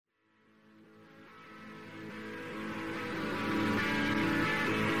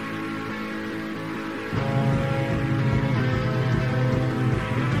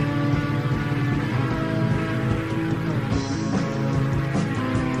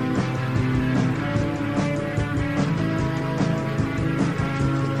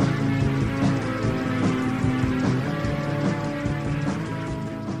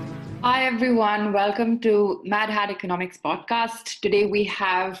everyone. Welcome to Mad Hat Economics podcast. Today we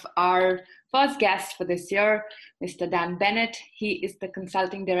have our first guest for this year, Mr. Dan Bennett. He is the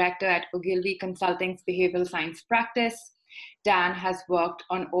consulting director at Ogilvy Consulting's behavioral science practice. Dan has worked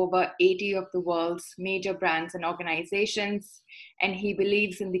on over 80 of the world's major brands and organizations, and he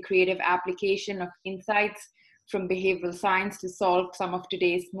believes in the creative application of insights from behavioral science to solve some of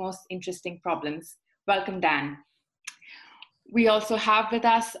today's most interesting problems. Welcome, Dan. We also have with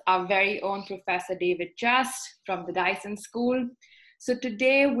us our very own Professor David Just from the Dyson School. So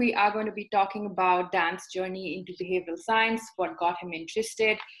today we are going to be talking about Dan's journey into behavioral science, what got him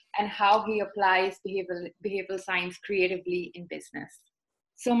interested, and how he applies behavioral science creatively in business.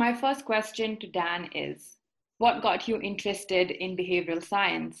 So my first question to Dan is, what got you interested in behavioral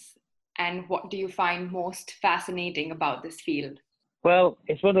science, and what do you find most fascinating about this field? Well,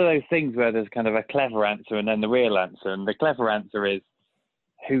 it's one of those things where there's kind of a clever answer and then the real answer. And the clever answer is,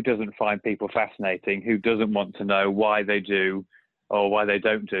 who doesn't find people fascinating? Who doesn't want to know why they do or why they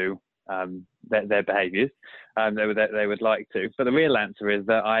don't do their behaviours? They would like to. But the real answer is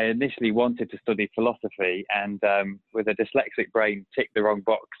that I initially wanted to study philosophy and with a dyslexic brain ticked the wrong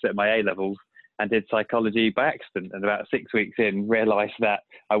box at my A-levels and did psychology by accident. And about 6 weeks in, realised that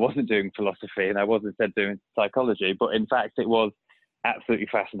I wasn't doing philosophy and I was instead doing psychology. But in fact, it was absolutely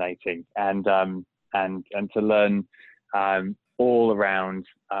fascinating, and to learn all around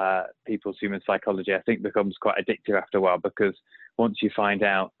people's human psychology, I think becomes quite addictive after a while, because once you find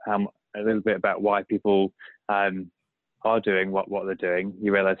out a little bit about why people are doing what they're doing,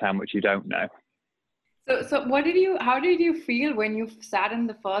 you realize how much you don't know. So how did you feel when you sat in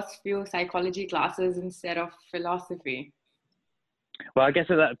the first few psychology classes instead of philosophy? Well, I guess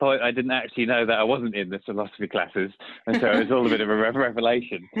at that point, I didn't actually know that I wasn't in the philosophy classes. And so it was all a bit of a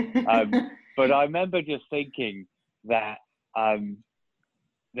revelation. But I remember just thinking that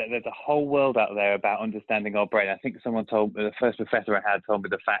there's a whole world out there about understanding our brain. I think someone told me, the first professor I had told me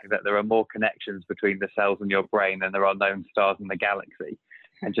the fact that there are more connections between the cells in your brain than there are known stars in the galaxy.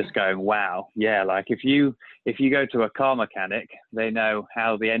 And just going, wow, yeah, like if you go to a car mechanic, they know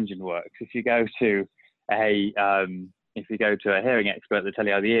how the engine works. If you go to a hearing expert, they tell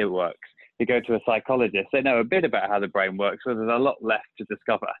you how the ear works. If you go to a psychologist, they know a bit about how the brain works, so there's a lot left to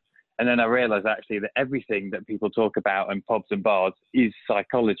discover. And then I realized actually that everything that people talk about in pubs and bars is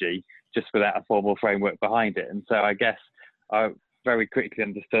psychology, just without a formal framework behind it. And so I guess I very quickly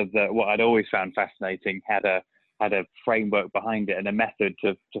understood that what I'd always found fascinating had a framework behind it and a method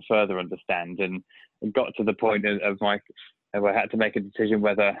to further understand. And it got to the point of I had to make a decision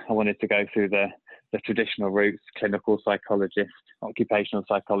whether I wanted to go through the traditional routes, clinical psychologist, occupational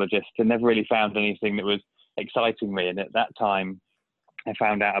psychologist, and never really found anything that was exciting me. And at that time, I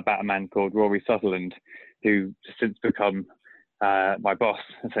found out about a man called Rory Sutherland, who has since become my boss,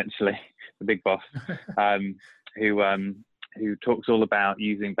 essentially, the big boss, who talks all about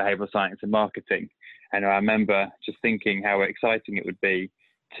using behavioral science in marketing. And I remember just thinking how exciting it would be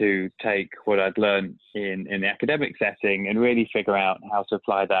to take what I'd learned in the academic setting and really figure out how to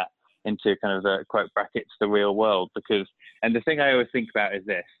apply that into kind of the quote brackets, the real world. And the thing I always think about is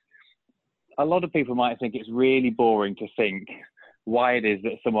this: a lot of people might think it's really boring to think why it is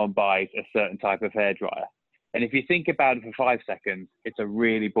that someone buys a certain type of hairdryer. And if you think about it for 5 seconds, it's a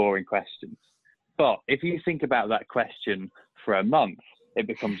really boring question. But if you think about that question for a month, it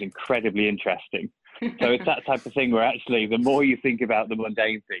becomes incredibly interesting. So it's that type of thing where actually the more you think about the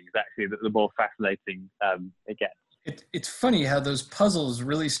mundane things, actually the more fascinating it gets. It's funny how those puzzles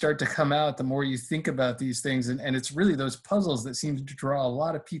really start to come out the more you think about these things. And it's really those puzzles that seem to draw a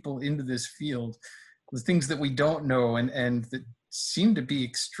lot of people into this field, the things that we don't know and that seem to be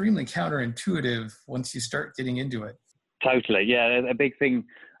extremely counterintuitive once you start getting into it. Totally. Yeah, a big thing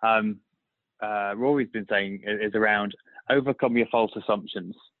Rory's been saying is around overcome your false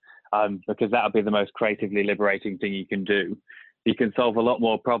assumptions, because that'll be the most creatively liberating thing you can do. You can solve a lot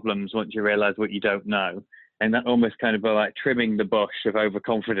more problems once you realize what you don't know. And that almost kind of like trimming the bush of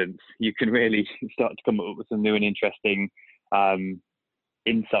overconfidence, you can really start to come up with some new and interesting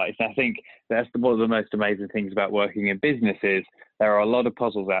insights. And I think that's one of the most amazing things about working in business is there are a lot of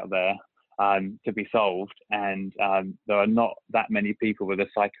puzzles out there to be solved, and there are not that many people with a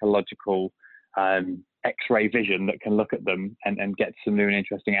psychological X-ray vision that can look at them and get some new and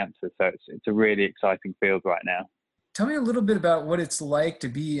interesting answers. So it's a really exciting field right now. Tell me a little bit about what it's like to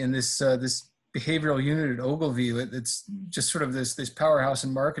be in this behavioral unit at Ogilvy. It's just sort of this powerhouse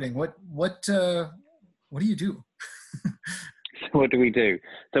in marketing. What do you do? So what do we do?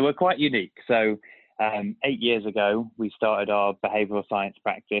 So we're quite unique. So 8 years ago, we started our behavioral science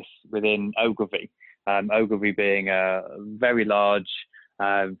practice within Ogilvy. Ogilvy being a very large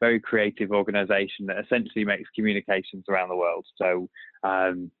very creative organization that essentially makes communications around the world. So,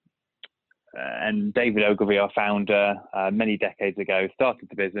 and David Ogilvy, our founder, many decades ago, started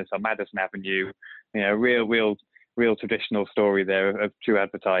the business on Madison Avenue. You know, real traditional story there of true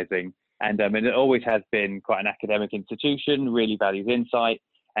advertising. And it always has been quite an academic institution, really values insight.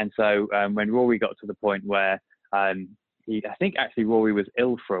 And so when Rory got to the point where I think actually Rory was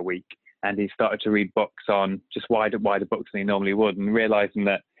ill for a week, and he started to read books on just wider books than he normally would, and realizing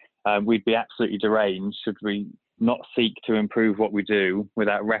that we'd be absolutely deranged should we not seek to improve what we do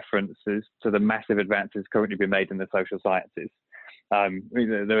without references to the massive advances currently being made in the social sciences.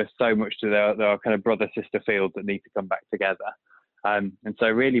 There is so much to there are kind of brother-sister fields that need to come back together. And so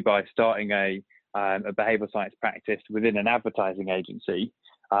really by starting a behavioral science practice within an advertising agency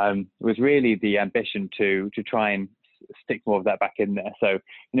was really the ambition to try and stick more of that back in there. So,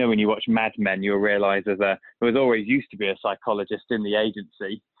 you know, when you watch Mad Men, you'll realize there was always used to be a psychologist in the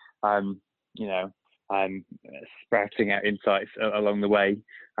agency, sprouting out insights along the way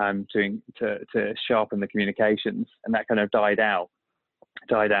to sharpen the communications. And that kind of died out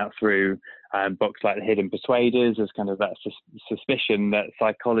through books like The Hidden Persuaders, as kind of that suspicion that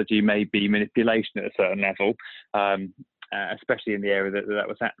psychology may be manipulation at a certain level, especially in the area that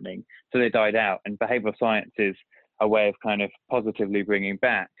was happening. So they died out, and behavioral science is a way of kind of positively bringing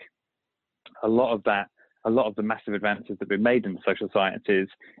back a lot of the massive advances that have been made in the social sciences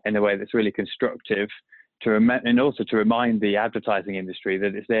in a way that's really constructive, and also to remind the advertising industry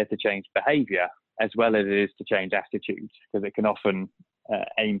that it's there to change behavior as well as it is to change attitudes, because it can often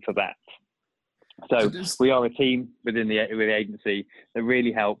aim for that. So we are a team within the agency that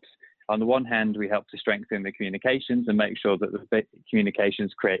really helps. On the one hand, we help to strengthen the communications and make sure that the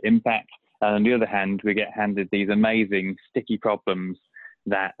communications create impact. And on the other hand, we get handed these amazing sticky problems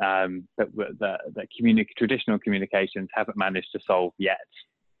that traditional communications haven't managed to solve yet.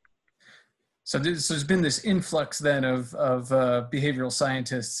 So there's been this influx then of behavioral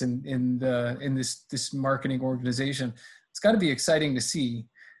scientists in this marketing organization. It's got to be exciting to see.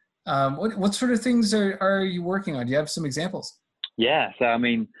 What sort of things are you working on? Do you have some examples? Yeah, so I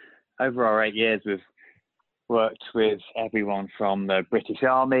mean, over our 8 years, we've worked with everyone from the British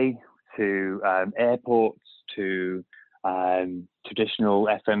Army to airports to traditional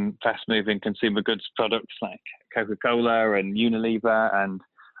fast-moving consumer goods products like Coca-Cola and Unilever,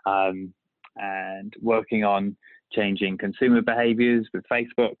 and working on changing consumer behaviors with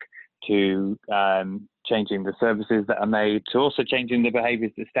Facebook, to changing the services that are made, to also changing the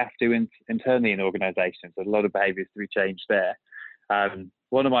behaviors that staff do internally in organizations. There's a lot of behaviors to be changed there.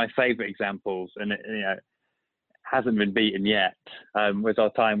 One of my favorite examples, and it hasn't been beaten yet, was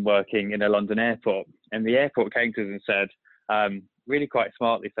our time working in a London airport. And the airport came to us and said, really quite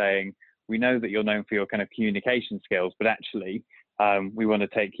smartly saying, we know that you're known for your kind of communication skills, but actually we want to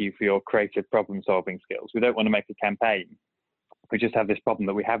take you for your creative problem solving skills. We don't want to make a campaign. We just have this problem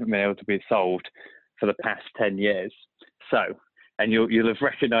that we haven't been able to be solved for the past 10 years. So, and you'll have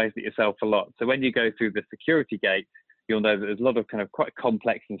recognized it yourself a lot. So when you go through the security gate, you'll know that there's a lot of kind of quite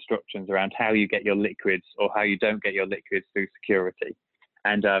complex instructions around how you get your liquids or how you don't get your liquids through security.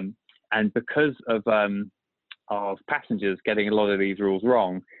 And because of passengers getting a lot of these rules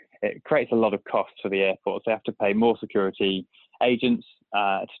wrong, it creates a lot of costs for the airports. They have to pay more security agents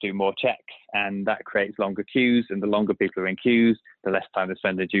to do more checks, and that creates longer queues. And the longer people are in queues, the less time they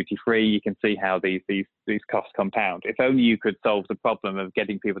spend in duty free. You can see how these costs compound. If only you could solve the problem of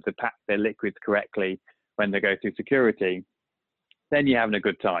getting people to pack their liquids correctly when they go through security, then you're having a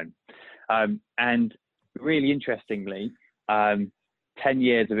good time. And really interestingly, 10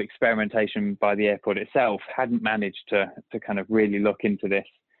 years of experimentation by the airport itself hadn't managed to kind of really look into this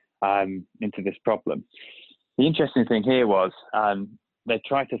problem. The interesting thing here was they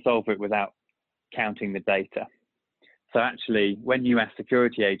tried to solve it without counting the data. So actually, when you ask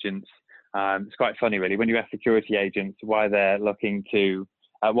security agents, it's quite funny really, when you ask security agents why they're looking to,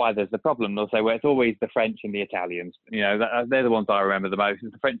 why there's the problem, they'll say, well, it's always the French and the Italians. You know, they're the ones I remember the most.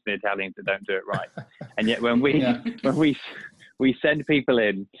 It's the French and the Italians that don't do it right. And yet when we send people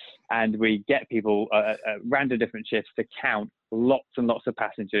in and we get people random different shifts to count lots and lots of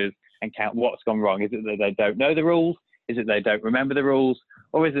passengers and count what's gone wrong. Is it that they don't know the rules? Is it they don't remember the rules?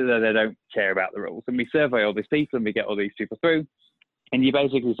 Or is it that they don't care about the rules? And we survey all these people and we get all these people through, and you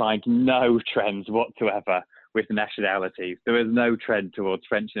basically find no trends whatsoever with nationalities. There is no trend towards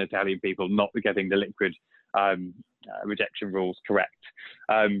French and Italian people not getting the liquid rejection rules correct.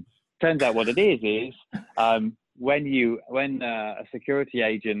 Turns out what it is when a security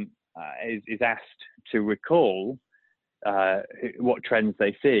agent is asked to recall what trends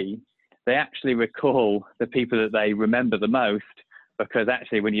they see, they actually recall the people that they remember the most, because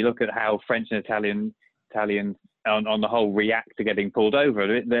actually when you look at how French and Italians on the whole react to getting pulled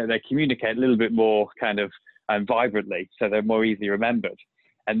over, they communicate a little bit more kind of vibrantly, so they're more easily remembered.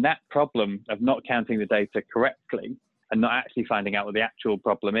 And that problem of not counting the data correctly and not actually finding out what the actual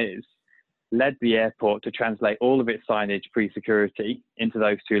problem is led the airport to translate all of its signage pre-security into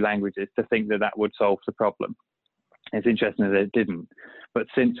those two languages to think that that would solve the problem. It's interesting that it didn't. But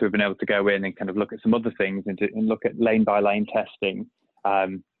since we've been able to go in and kind of look at some other things and look at lane by lane testing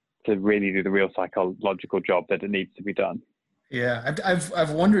to really do the real psychological job that it needs to be done. Yeah,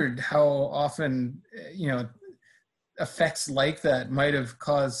 I've wondered how often, effects like that might have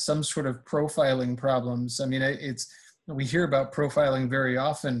caused some sort of profiling problems. I mean, we hear about profiling very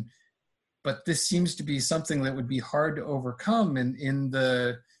often, but this seems to be something that would be hard to overcome in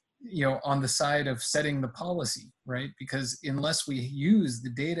the, on the side of setting the policy, right? Because unless we use the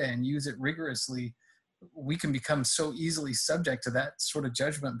data and use it rigorously, we can become so easily subject to that sort of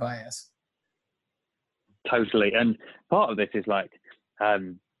judgment bias. Totally. And part of this is like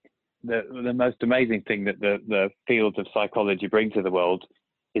the most amazing thing that the fields of psychology bring to the world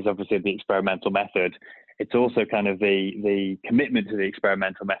is obviously the experimental method. It's also kind of the commitment to the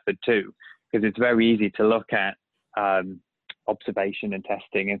experimental method too, because it's very easy to look at observation and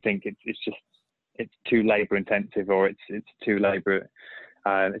testing and think it's too labor intensive, or it's too labor,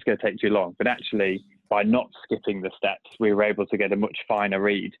 it's going to take too long. But actually, by not skipping the steps, we were able to get a much finer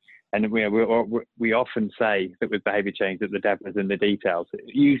read. And we often say that with behavior change that the devil is in the details.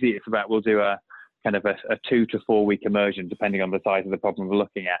 Usually it's about, we'll do a kind of a 2 to 4 week immersion, depending on the size of the problem we're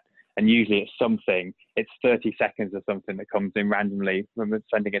looking at. And usually it's 30 seconds or something that comes in randomly when we're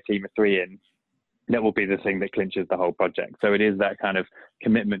sending a team of 3 in. That will be the thing that clinches the whole project. So it is that kind of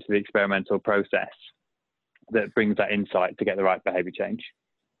commitment to the experimental process that brings that insight to get the right behavior change.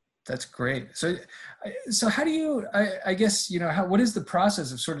 That's great. So how do you, I guess, what is the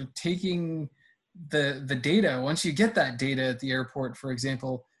process of sort of taking the data, once you get that data at the airport, for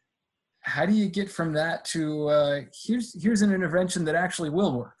example, how do you get from that to here's an intervention that actually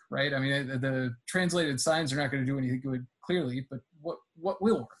will work, right? I mean, the translated signs are not going to do anything good, clearly, but what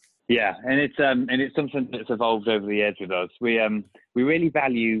will work? Yeah, and it's something that's evolved over the years with us. We really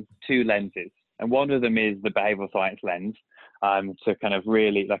value 2 lenses, and one of them is the behavioral science lens. So kind of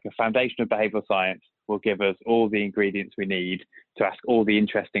really like a foundation of behavioral science will give us all the ingredients we need to ask all the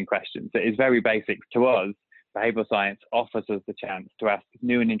interesting questions. It is very basic to us. Behavioral science offers us the chance to ask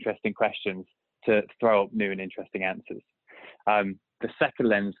new and interesting questions to throw up new and interesting answers. The second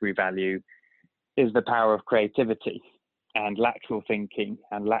lens we value is the power of creativity and lateral thinking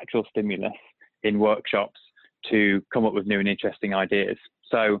and lateral stimulus in workshops to come up with new and interesting ideas.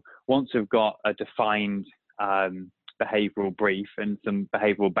 So once we've got a defined behavioral brief and some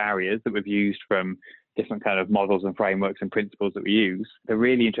behavioral barriers that we've used from different kind of models and frameworks and principles that we use, the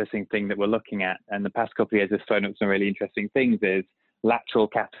really interesting thing that we're looking at, and the past couple of years has thrown up some really interesting things, is lateral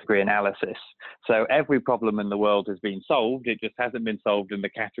category analysis. So every problem in the world has been solved, it just hasn't been solved in the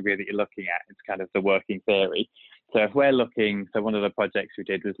category that you're looking at. It's kind of the working theory. So if we're looking, so one of the projects we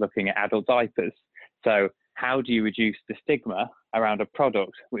did was looking at adult diapers. So how do you reduce the stigma around a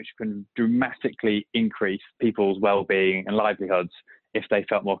product which can dramatically increase people's well-being and livelihoods if they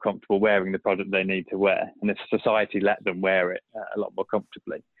felt more comfortable wearing the product they need to wear, and if society let them wear it a lot more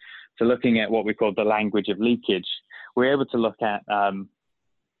comfortably. So looking at what we call the language of leakage, we're able to look at that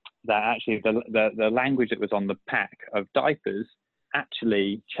actually the language that was on the pack of diapers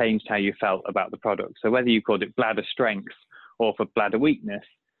actually changed how you felt about the product. So whether you called it bladder strength or for bladder weakness,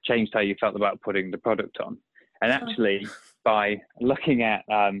 changed how you felt about putting the product on. And actually, by looking at,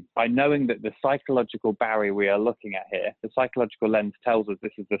 by knowing that the psychological barrier we are looking at here, the psychological lens tells us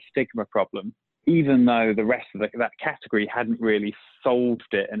this is a stigma problem, even though the rest of that category hadn't really solved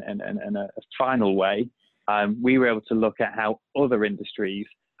it in a final way, we were able to look at how other industries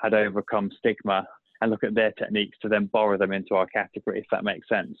had overcome stigma and look at their techniques to then borrow them into our category, if that makes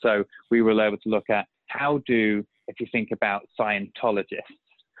sense. So we were able to look at if you think about Scientologists,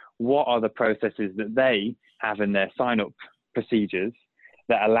 what are the processes that they have in their sign-up procedures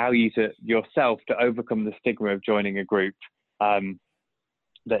that allow you to yourself to overcome the stigma of joining a group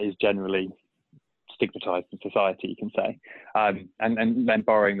that is generally stigmatized in society, you can say, and then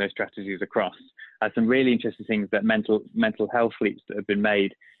borrowing those strategies across. Some really interesting things that mental health leaps that have been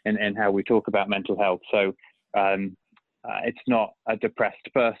made in how we talk about mental health. So it's not a depressed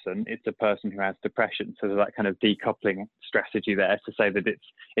person, it's a person who has depression. So there's that kind of decoupling strategy there to say that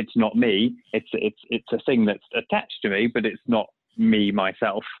it's not me, it's a thing that's attached to me, but it's not me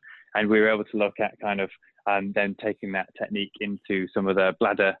myself. And we were able to look at kind of then taking that technique into some of the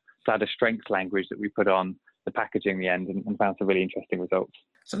bladder strength language that we put on the packaging in the end, and found some really interesting results.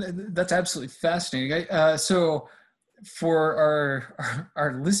 So that's absolutely fascinating. So for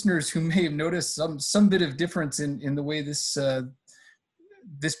our listeners who may have noticed some bit of difference in the way this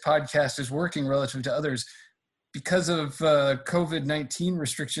podcast is working relative to others, because of COVID-19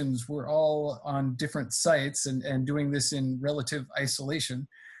 restrictions, we're all on different sites and doing this in relative isolation.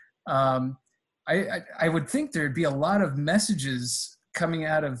 I would think there'd be a lot of messages coming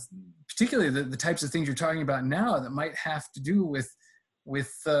out of particularly the types of things you're talking about now that might have to do with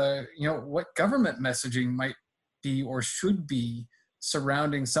what government messaging might be or should be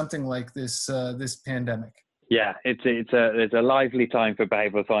surrounding something like this pandemic. Yeah, it's a lively time for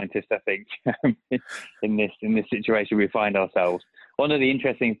behavioural scientists, I think, in this situation we find ourselves. One of the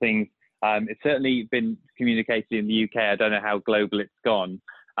interesting things, it's certainly been communicated in the UK, I don't know how global it's gone,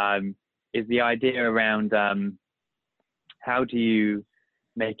 is the idea around how do you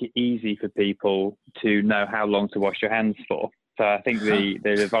make it easy for people to know how long to wash your hands for. So I think the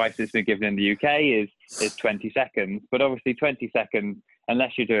advice that's been given in the UK is 20 seconds, but obviously 20 seconds,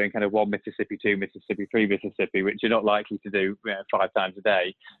 unless you're doing kind of 1 Mississippi, 2 Mississippi, 3 Mississippi, which you're not likely to do 5 times a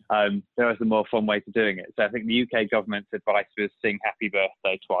day, there is a more fun way to doing it. So I think the UK government's advice was sing happy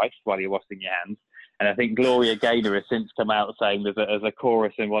birthday twice while you're washing your hands. And I think Gloria Gaynor has since come out saying there's a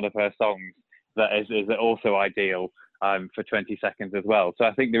chorus in one of her songs that is also ideal for 20 seconds as well. So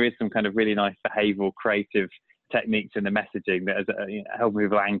I think there is some kind of really nice behavioural, creative techniques in the messaging that help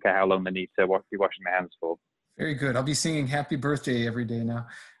people anchor how long they need to be washing their hands for. Very good. I'll be singing happy birthday every day now.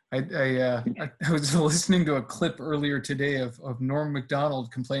 I was listening to a clip earlier today of Norm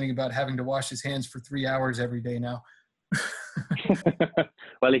Macdonald complaining about having to wash his hands for 3 hours every day now.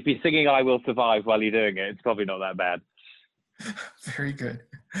 Well, if you're singing I Will Survive while you're doing it, it's probably not that bad. Very good.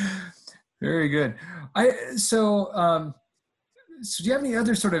 Very good. So do you have any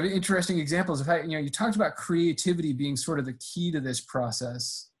other sort of interesting examples of how, you talked about creativity being sort of the key to this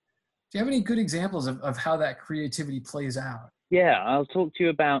process. Do you have any good examples of how that creativity plays out? Yeah, I'll talk to you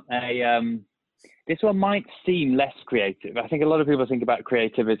about this one might seem less creative. I think a lot of people think about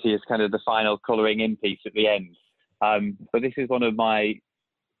creativity as kind of the final colouring in piece at the end. But this is one of my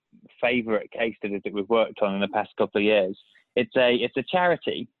favourite case studies that we've worked on in the past couple of years. It's a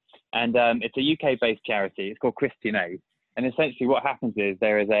charity, and it's a UK-based charity. It's called Christian Aid. And essentially what happens is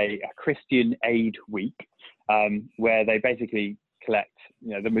there is a Christian Aid Week where they basically collect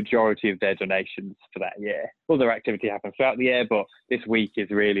the majority of their donations for that year. All their activity happens throughout the year, but this week is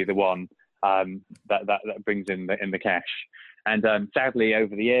really the one that brings in the cash. And sadly,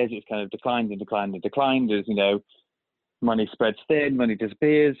 over the years, it's kind of declined and declined and declined as, money spreads thin, money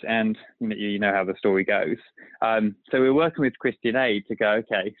disappears, and you know how the story goes. So we're working with Christian Aid to go,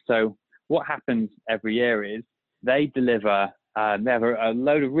 okay, so what happens every year is they deliver, they have a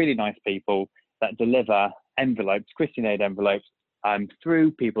load of really nice people that deliver envelopes, Christian Aid envelopes,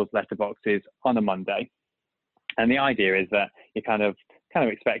 through people's letterboxes on a Monday. And the idea is that you're kind of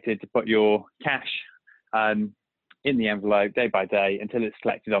expected to put your cash in the envelope day by day until it's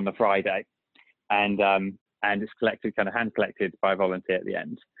collected on the Friday. And it's collected, kind of hand collected by a volunteer at the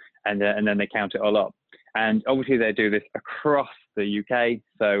end. And then they count it all up. And obviously they do this across the UK.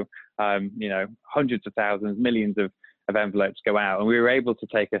 So, hundreds of thousands, millions of envelopes go out. And we were able to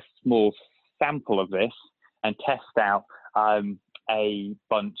take a small sample of this and test out a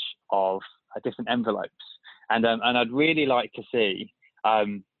bunch of different envelopes. And I'd really like to see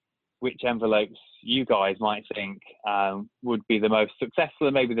which envelopes you guys might think would be the most successful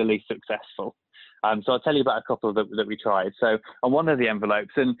and maybe the least successful. So I'll tell you about a couple that we tried. So on one of the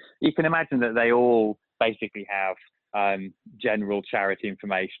envelopes, and you can imagine that they all basically have general charity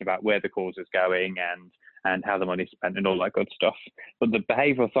information about where the cause is going and how the money's spent and all that good stuff. But the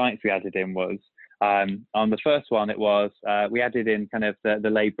behavioural science we added in was, on the first one, it was, we added in kind of the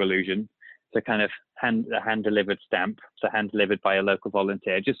labour illusion, so kind of hand-delivered stamp, so hand-delivered by a local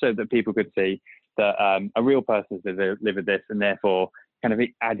volunteer, just so that people could see that a real person has delivered this, and therefore kind of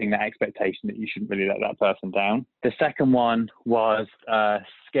adding that expectation that you shouldn't really let that person down. The second one was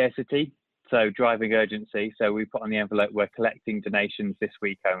scarcity, so driving urgency. So we put on the envelope, we're collecting donations this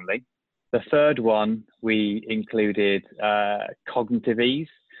week only. The third one, we included cognitive ease.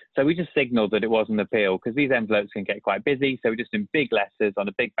 So we just signaled that it was an appeal, because these envelopes can get quite busy. So just in big letters on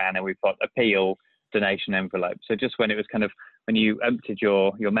a big banner, we put appeal donation envelope. So just when it was kind of, when you emptied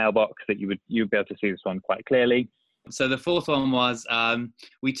your mailbox, that you'd be able to see this one quite clearly. So the fourth one was,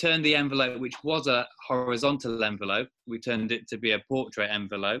 we turned the envelope, which was a horizontal envelope, we turned it to be a portrait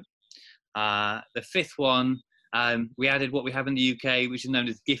envelope. The fifth one we added what we have in the UK, which is known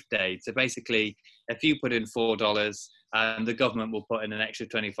as gift aid. So basically, if you put in $4, the government will put in an extra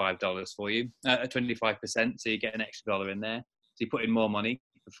 $25 for you, 25%. So you get an extra dollar in there. So you put in more money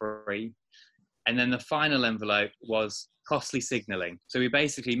for free. And then the final envelope was costly signalling. So we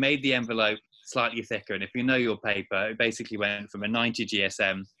basically made the envelope slightly thicker. And if you know your paper, it basically went from a 90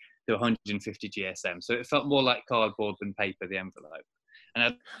 GSM to 150 GSM. So it felt more like cardboard than paper, the envelope. And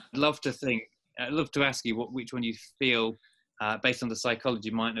I'd love to ask you which one you feel, based on the psychology,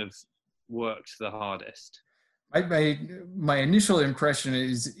 might have worked the hardest. My initial impression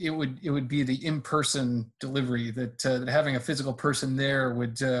is it would be the in-person delivery, that having a physical person there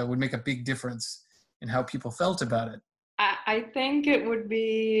would make a big difference in how people felt about it. I think it would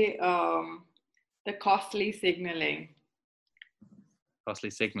be the costly signaling. Costly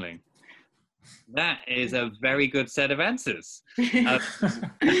signaling. That is a very good set of answers. That's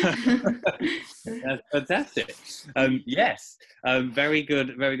fantastic. Yes, very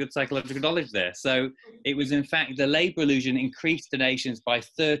good psychological knowledge there. So it was, in fact, the labour illusion increased donations by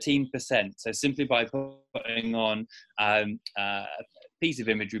 13%. So simply by putting on a piece of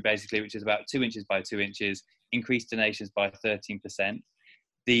imagery, basically, which is about 2 inches by 2 inches, increased donations by 13%.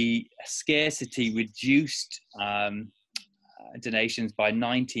 The scarcity reduced donations by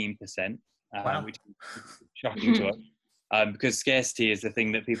 19%. Wow. Which is shocking to us, because scarcity is the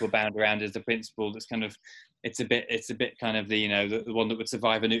thing that people bound around as the principle. That's kind of, it's a bit kind of the one that would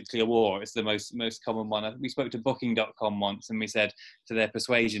survive a nuclear war. It's the most common one. We spoke to Booking.com once, and we said to their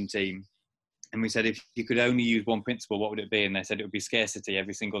persuasion team, and we said, if you could only use one principle, what would it be? And they said it would be scarcity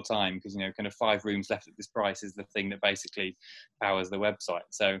every single time, because kind of 5 rooms left at this price is the thing that basically powers the website.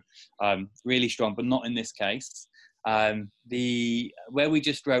 So really strong, but not in this case. Where we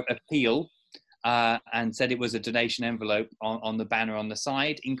just wrote appeal. And said it was a donation envelope on the banner on the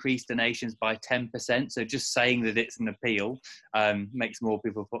side, increased donations by 10%. So just saying that it's an appeal makes more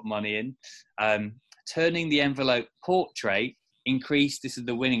people put money in. Turning the envelope portrait increased, this is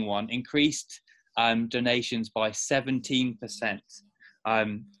the winning one, increased donations by 17%.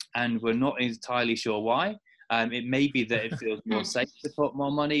 And we're not entirely sure why. It may be that it feels more safe to put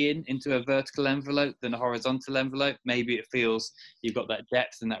more money into a vertical envelope than a horizontal envelope. Maybe it feels you've got that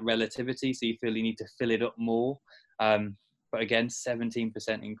depth and that relativity, so you feel you need to fill it up more. But again, 17%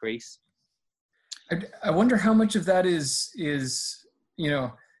 increase. I wonder how much of that is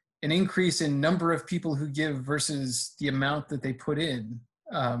an increase in number of people who give versus the amount that they put in.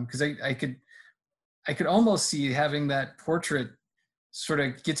 Because I could almost see having that portrait sort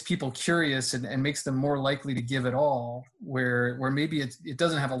of gets people curious and makes them more likely to give it all, where maybe it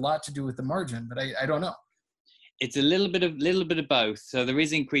doesn't have a lot to do with the margin, but I don't know. It's a little bit of both. So there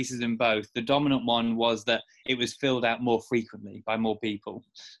is increases in both. The dominant one was that it was filled out more frequently by more people.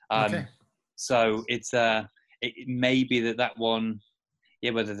 Okay. So it may be that one,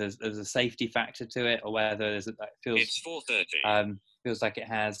 whether there's a safety factor to it, or whether that feels, it's 4:30. Feels like it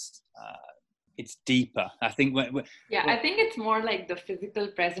has. It's deeper. I think. I think it's more like the physical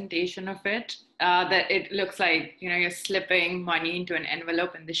presentation of it. That it looks like you're slipping money into an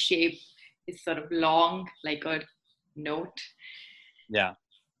envelope, and the shape is sort of long, like a note. Yeah.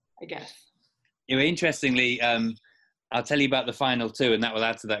 I guess. Interestingly, I'll tell you about the final two, and that will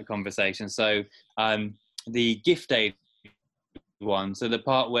add to that conversation. So the gift aid one. So the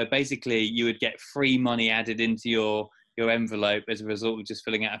part where basically you would get free money added into your envelope as a result of just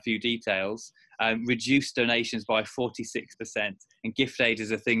filling out a few details, reduced donations by 46%. And gift aid is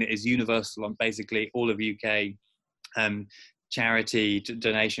a thing that is universal on basically all of UK charity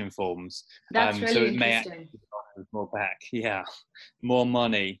donation forms. That's really so it may interesting. actually more back. Yeah, more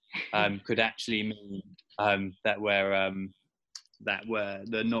money could actually mean that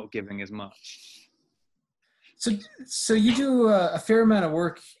they're not giving as much. So you do a fair amount of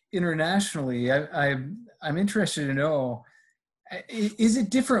work internationally. I'm interested to know, is it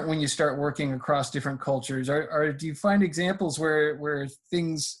different when you start working across different cultures, or do you find examples where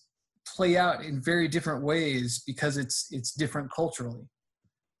things play out in very different ways because it's different culturally?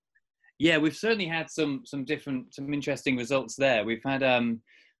 Yeah, we've certainly had some interesting results there. We've had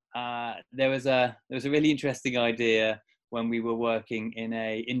there was a really interesting idea when we were working in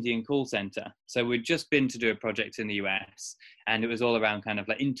a Indian call center. So we'd just been to do a project in the US, and it was all around kind of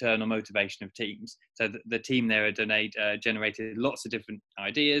like internal motivation of teams. So the team there had generated lots of different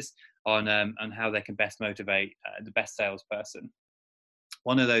ideas on how they can best motivate the best salesperson.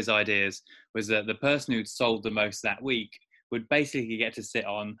 One of those ideas was that the person who'd sold the most that week would basically get to sit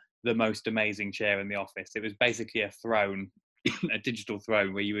on the most amazing chair in the office. It was basically a throne, a digital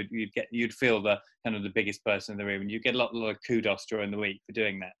throne, where you'd feel the kind of the biggest person in the room, and you get a lot of kudos during the week for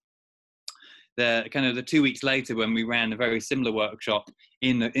doing that. the kind of the 2 weeks later when we ran a very similar workshop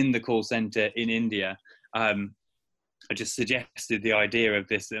in the call center in India, I just suggested the idea of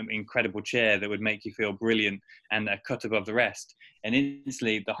this incredible chair that would make you feel brilliant and a cut above the rest. And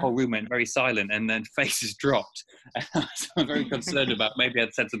instantly the whole room went very silent and then faces dropped. So I'm very concerned about maybe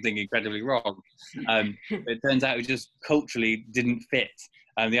I'd said something incredibly wrong. But it turns out it just culturally didn't fit.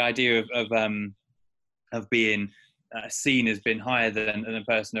 The idea of being seen as being higher than a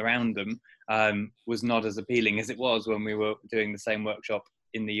person around them was not as appealing as it was when we were doing the same workshop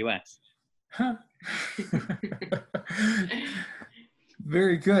in the US. Huh.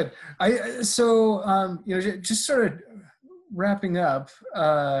 Very good. So just sort of wrapping up,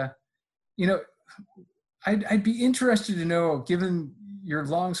 I'd be interested to know, given your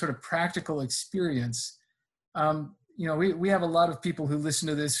long sort of practical experience, we have a lot of people who listen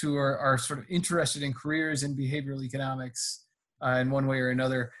to this who are sort of interested in careers in behavioral economics in one way or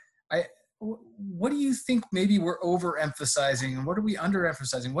another. What do you think maybe we're overemphasizing, and what are we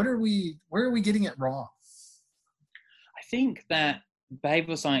underemphasizing? Where are we getting it wrong? I think that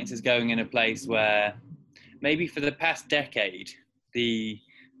behavioral science is going in a place where maybe for the past decade, the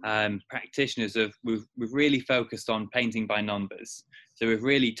practitioners we've really focused on painting by numbers. So we've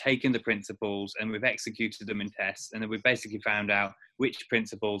really taken the principles and we've executed them in tests, and then we've basically found out which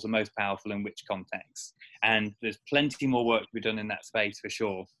principles are most powerful in which contexts. And there's plenty more work to be done in that space for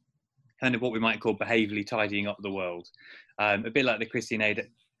sure. Kind of what we might call behaviourally tidying up the world. A bit like the Christian Aid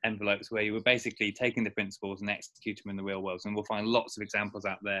envelopes, where you were basically taking the principles and executing them in the real world. And we'll find lots of examples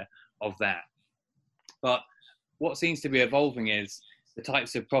out there of that. But what seems to be evolving is the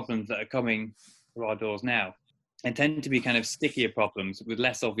types of problems that are coming to our doors now, and tend to be kind of stickier problems with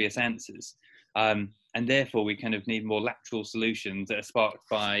less obvious answers. And therefore we kind of need more lateral solutions that are sparked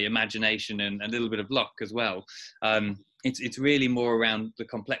by imagination and a little bit of luck as well. It's really more around the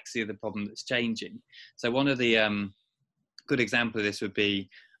complexity of the problem that's changing. So one of the good example of this would be,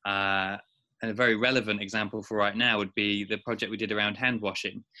 and a very relevant example for right now would be the project we did around hand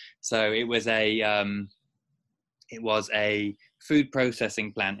washing. So it was a food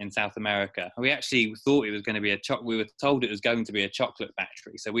processing plant in South America. We actually thought it was going to be we were told it was going to be a chocolate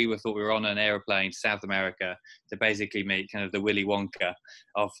factory. So we thought we were on an airplane to South America to basically meet kind of the Willy Wonka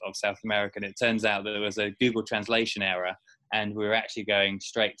of South America. And it turns out that there was a Google translation error, and we were actually going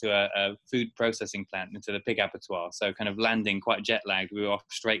straight to a food processing plant into the pig abattoir. So kind of landing quite jet lagged, we were off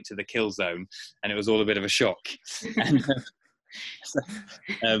straight to the kill zone, and it was all a bit of a shock.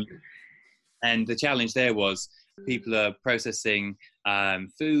 And the challenge there was, people are processing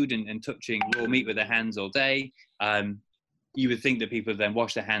food and touching raw meat with their hands all day. You would think that people then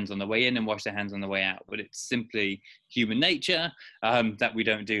wash their hands on the way in and wash their hands on the way out, but it's simply human nature that we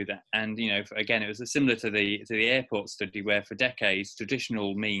don't do that. And again, it was similar to the airport study, where for decades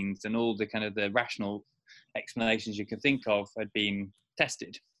traditional means and all the kind of the rational explanations you can think of had been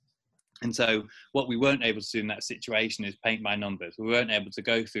tested. And so what we weren't able to do in that situation is paint by numbers. We weren't able to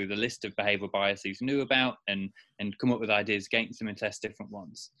go through the list of behavioural biases we knew about and come up with ideas against them and test different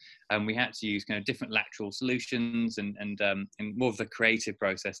ones. And we had to use kind of different lateral solutions and more of the creative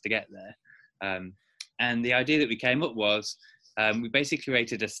process to get there. And the idea that we came up was, we basically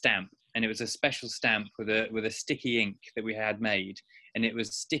created a stamp, and it was a special stamp with a sticky ink that we had made. And it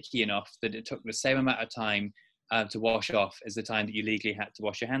was sticky enough that it took the same amount of time to wash off as the time that you legally had to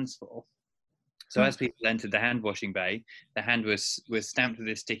wash your hands for. So as people entered the hand washing bay, the hand was stamped with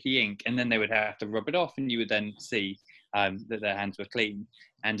this sticky ink, and then they would have to rub it off, and you would then see that their hands were clean.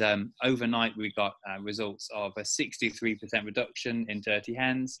 And overnight we got results of a 63% reduction in dirty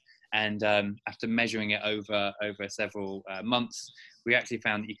hands. And after measuring it over several months, we actually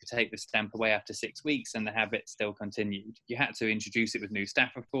found that you could take the stamp away after 6 weeks and the habit still continued. You had to introduce it with new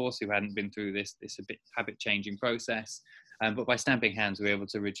staff, of course, who hadn't been through this a bit habit-changing process. But by stamping hands, we were able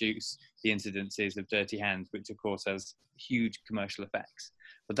to reduce the incidences of dirty hands, which of course has huge commercial effects.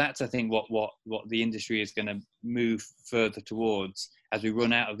 But that's, I think, what the industry is going to move further towards as we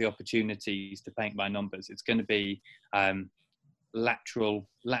run out of the opportunities to paint by numbers. It's going to be lateral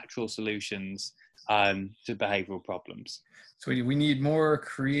solutions to behavioral problems. So we need more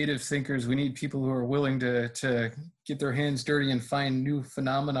creative thinkers. We need people who are willing to get their hands dirty and find new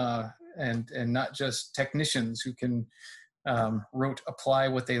phenomena, and not just technicians who can apply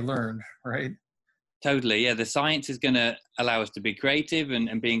what they learned, right? Totally, yeah. The science is going to allow us to be creative,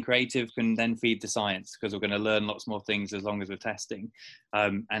 and being creative can then feed the science, because we're going to learn lots more things as long as we're testing.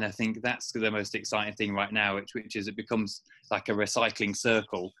 And I think that's the most exciting thing right now, which is it becomes like a recycling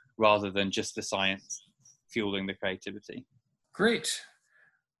circle rather than just the science fueling the creativity. Great.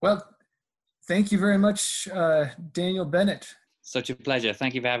 Well, thank you very much, Daniel Bennett. Such a pleasure.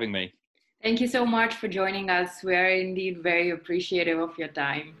 Thank you for having me. Thank you so much for joining us. We are indeed very appreciative of your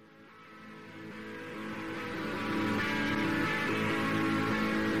time.